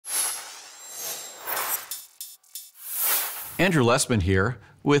Andrew Lessman here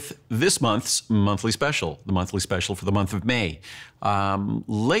with this month's monthly special, the monthly special for the month of May.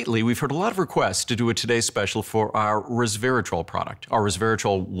 Lately, we've heard a lot of requests to do a today's special for our Resveratrol product, our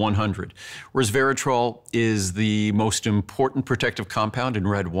Resveratrol 100. Resveratrol is the most important protective compound in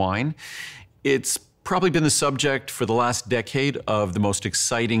red wine. It's probably been the subject for the last decade of the most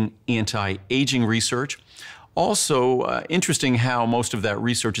exciting anti-aging research. Also, interesting how most of that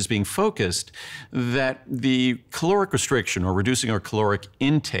research is being focused, that the caloric restriction or reducing our caloric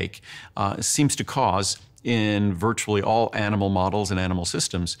intake seems to cause in virtually all animal models and animal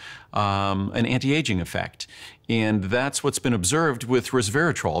systems an anti-aging effect. And that's what's been observed with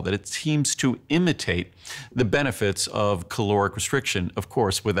Resveratrol, that it seems to imitate the benefits of caloric restriction, of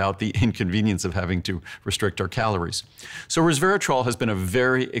course, without the inconvenience of having to restrict our calories. So Resveratrol has been a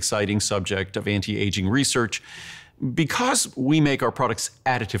very exciting subject of anti-aging research. Because we make our products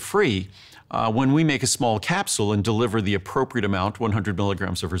additive-free, when we make a small capsule and deliver the appropriate amount, 100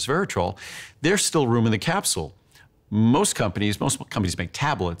 milligrams of Resveratrol, there's still room in the capsule. Most companies make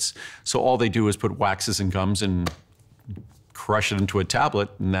tablets, so all they do is put waxes and gums and crush it into a tablet,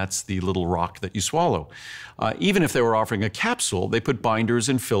 and that's the little rock that you swallow. Even if they were offering a capsule, they put binders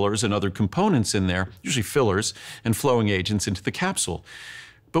and fillers and other components in there, usually fillers and flowing agents into the capsule.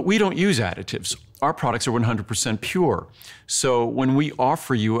 But we don't use additives. Our products are 100% pure. So when we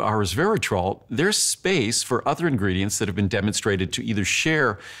offer you our Resveratrol, there's space for other ingredients that have been demonstrated to either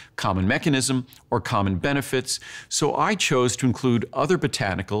share common mechanism or common benefits. So I chose to include other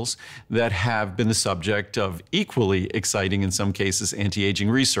botanicals that have been the subject of equally exciting, in some cases, anti-aging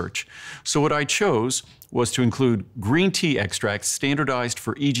research. So what I chose was to include green tea extracts standardized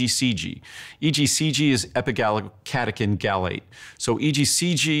for EGCG. EGCG is epigallocatechin gallate. So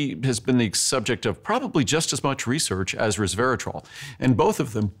EGCG has been the subject of probably just as much research as Resveratrol. And both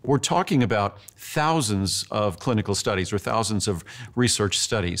of them, we're talking about thousands of clinical studies or thousands of research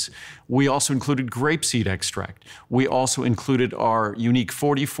studies. We also included grape seed extract. We also included our unique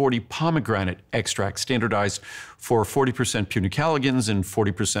 40-40 pomegranate extract, standardized for 40% punicalagins and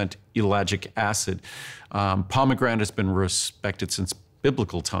 40% ellagic acid. Pomegranate has been respected since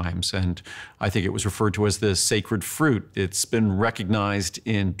biblical times, and I think it was referred to as the sacred fruit. It's been recognized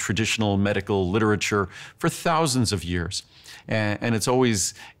in traditional medical literature for thousands of years. And it's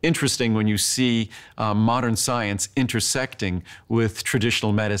always interesting when you see modern science intersecting with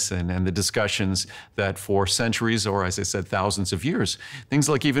traditional medicine and the discussions that for centuries, or as I said, thousands of years, things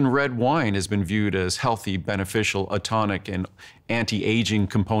like even red wine has been viewed as healthy, beneficial, a tonic, and anti-aging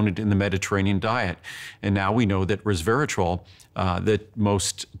component in the Mediterranean diet. And now we know that Resveratrol, the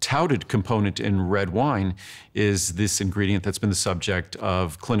most touted component in red wine, is this ingredient that's been the subject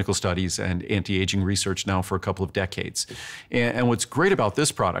of clinical studies and anti-aging research now for a couple of decades. And what's great about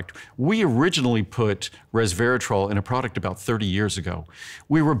this product, we originally put Resveratrol in a product about 30 years ago.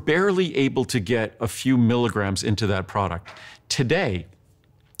 We were barely able to get a few milligrams into that product. Today,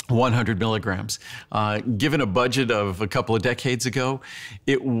 100 milligrams. Given a budget of a couple of decades ago,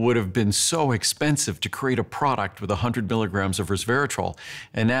 it would have been so expensive to create a product with 100 milligrams of Resveratrol.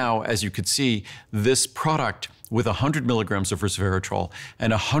 And now, as you could see, this product with 100 milligrams of Resveratrol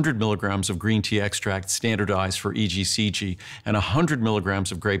and 100 milligrams of green tea extract standardized for EGCG and 100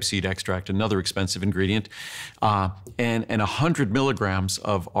 milligrams of grapeseed extract, another expensive ingredient, and 100 milligrams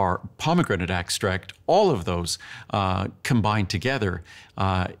of our pomegranate extract, all of those combined together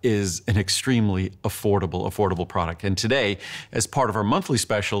is an extremely affordable product. And today, as part of our monthly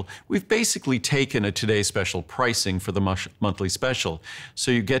special, we've basically taken a today's special pricing for the monthly special.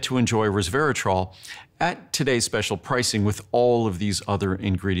 So you get to enjoy Resveratrol at today's special pricing with all of these other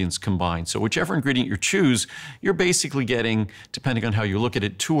ingredients combined. So whichever ingredient you choose, you're basically getting, depending on how you look at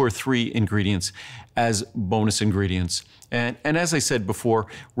it, 2 or 3 ingredients as bonus ingredients. And as I said before,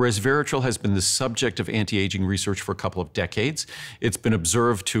 Resveratrol has been the subject of anti-aging research for a couple of decades. It's been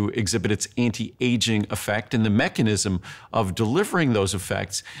observed to exhibit its anti-aging effect, and the mechanism of delivering those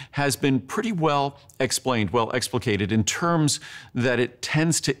effects has been pretty well explained, well explicated, in terms that it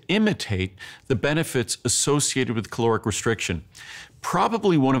tends to imitate the benefits associated with caloric restriction.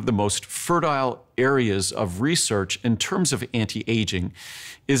 Probably one of the most fertile areas of research in terms of anti-aging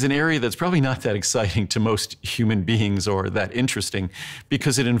is an area that's probably not that exciting to most human beings or that interesting,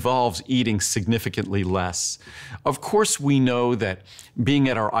 because it involves eating significantly less. Of course, we know that being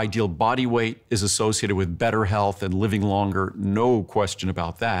at our ideal body weight is associated with better health and living longer, no question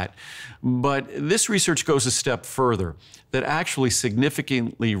about that. But this research goes a step further, that actually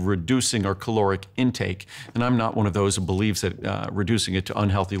significantly reducing our caloric intake, and I'm not one of those who believes that reducing reducing it to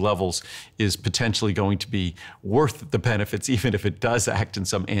unhealthy levels is potentially going to be worth the benefits, even if it does act in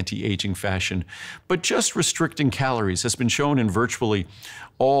some anti-aging fashion. But just restricting calories has been shown in virtually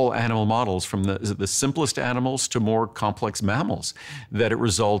all animal models, from the simplest animals to more complex mammals, that it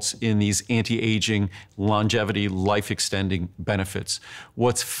results in these anti-aging, longevity, life-extending benefits.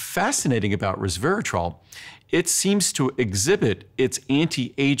 What's fascinating about resveratrol, it seems to exhibit its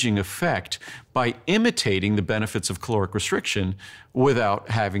anti-aging effect by imitating the benefits of caloric restriction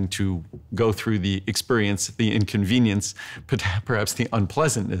without having to go through the experience, the inconvenience, perhaps the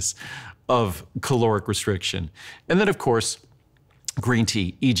unpleasantness of caloric restriction. And then, of course, green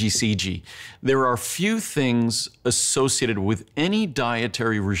tea, EGCG. There are few things associated with any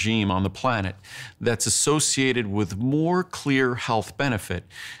dietary regime on the planet that's associated with more clear health benefit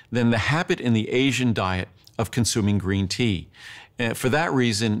than the habit in the Asian diet of consuming green tea. And for that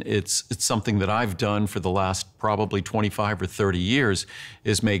reason, it's something that I've done for the last probably 25 or 30 years,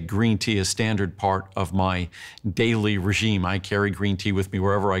 is make green tea a standard part of my daily regime. I carry green tea with me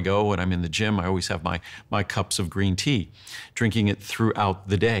wherever I go. When I'm in the gym, I always have my cups of green tea, drinking it throughout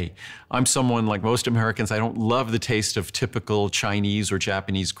the day. I'm someone, like most Americans, I don't love the taste of typical Chinese or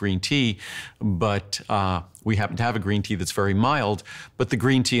Japanese green tea, but we happen to have a green tea that's very mild. But the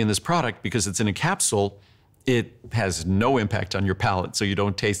green tea in this product, because it's in a capsule, it has no impact on your palate, so you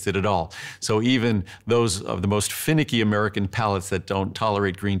don't taste it at all. So even those of the most finicky American palates that don't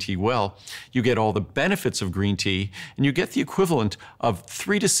tolerate green tea well, you get all the benefits of green tea, and you get the equivalent of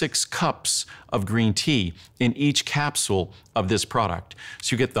 3 to 6 cups of green tea in each capsule of this product.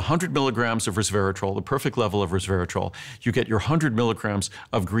 So you get the 100 milligrams of resveratrol, the perfect level of resveratrol. You get your 100 milligrams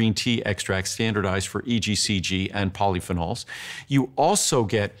of green tea extract, standardized for EGCG and polyphenols. You also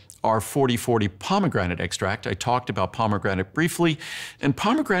get our 40/40 pomegranate extract. I talked about pomegranate briefly, and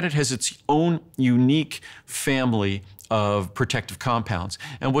pomegranate has its own unique family of protective compounds.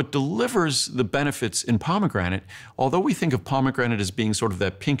 And what delivers the benefits in pomegranate, although we think of pomegranate as being sort of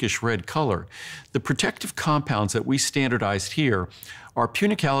that pinkish red color, the protective compounds that we standardized here are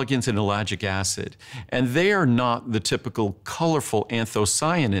punicalagins and ellagic acid. And they are not the typical colorful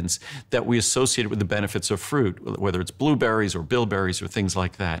anthocyanins that we associate with the benefits of fruit, whether it's blueberries or bilberries or things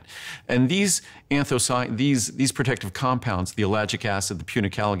like that. And these protective compounds, the ellagic acid, the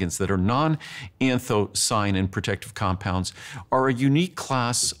punicalagins that are non-anthocyanin protective compounds, are a unique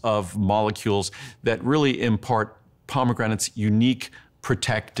class of molecules that really impart pomegranate's unique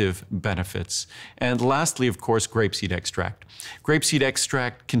protective benefits. And lastly, of course, grapeseed extract. Grapeseed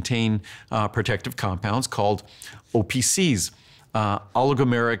extract contain protective compounds called OPCs,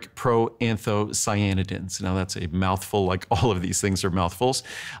 oligomeric proanthocyanidins. Now that's a mouthful, like all of these things are mouthfuls.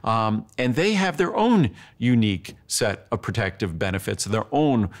 And they have their own unique set of protective benefits, their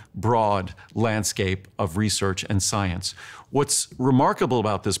own broad landscape of research and science. What's remarkable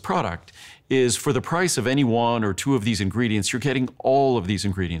about this product is, for the price of any one or two of these ingredients, you're getting all of these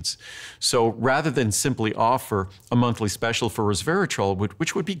ingredients. So rather than simply offer a monthly special for resveratrol,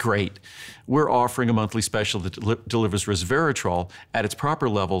 which would be great, we're offering a monthly special that delivers resveratrol at its proper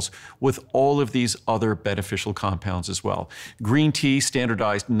levels with all of these other beneficial compounds as well. Green tea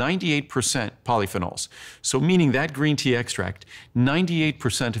standardized 98% polyphenols. So meaning that green tea extract,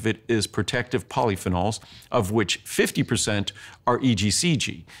 98% of it is protective polyphenols, of which 50% are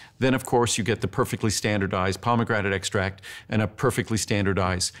EGCG. Then, of course, you get the perfectly standardized pomegranate extract and a perfectly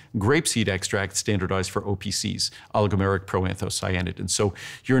standardized grapeseed extract standardized for OPCs, oligomeric proanthocyanidins. So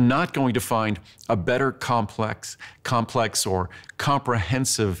you're not going to find a better complex or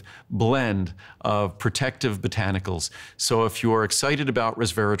comprehensive blend of protective botanicals. So if you are excited about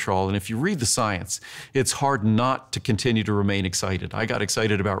resveratrol, and if you read the science, it's hard not to continue to remain excited. I got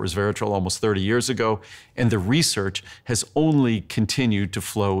excited about resveratrol almost 30 years ago, and the research has only continued to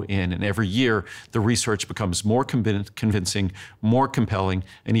flow in. And every year, the research becomes more convincing, more compelling,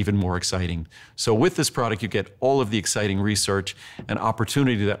 and even more exciting. So with this product, you get all of the exciting research and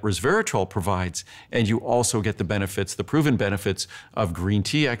opportunity that resveratrol provides, and you also get the benefits, the proven benefits of green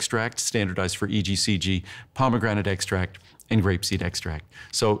tea extract, standardized for EGCG, pomegranate extract, and grapeseed extract.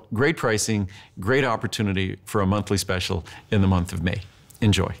 So great pricing, great opportunity for a monthly special in the month of May.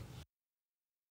 Enjoy.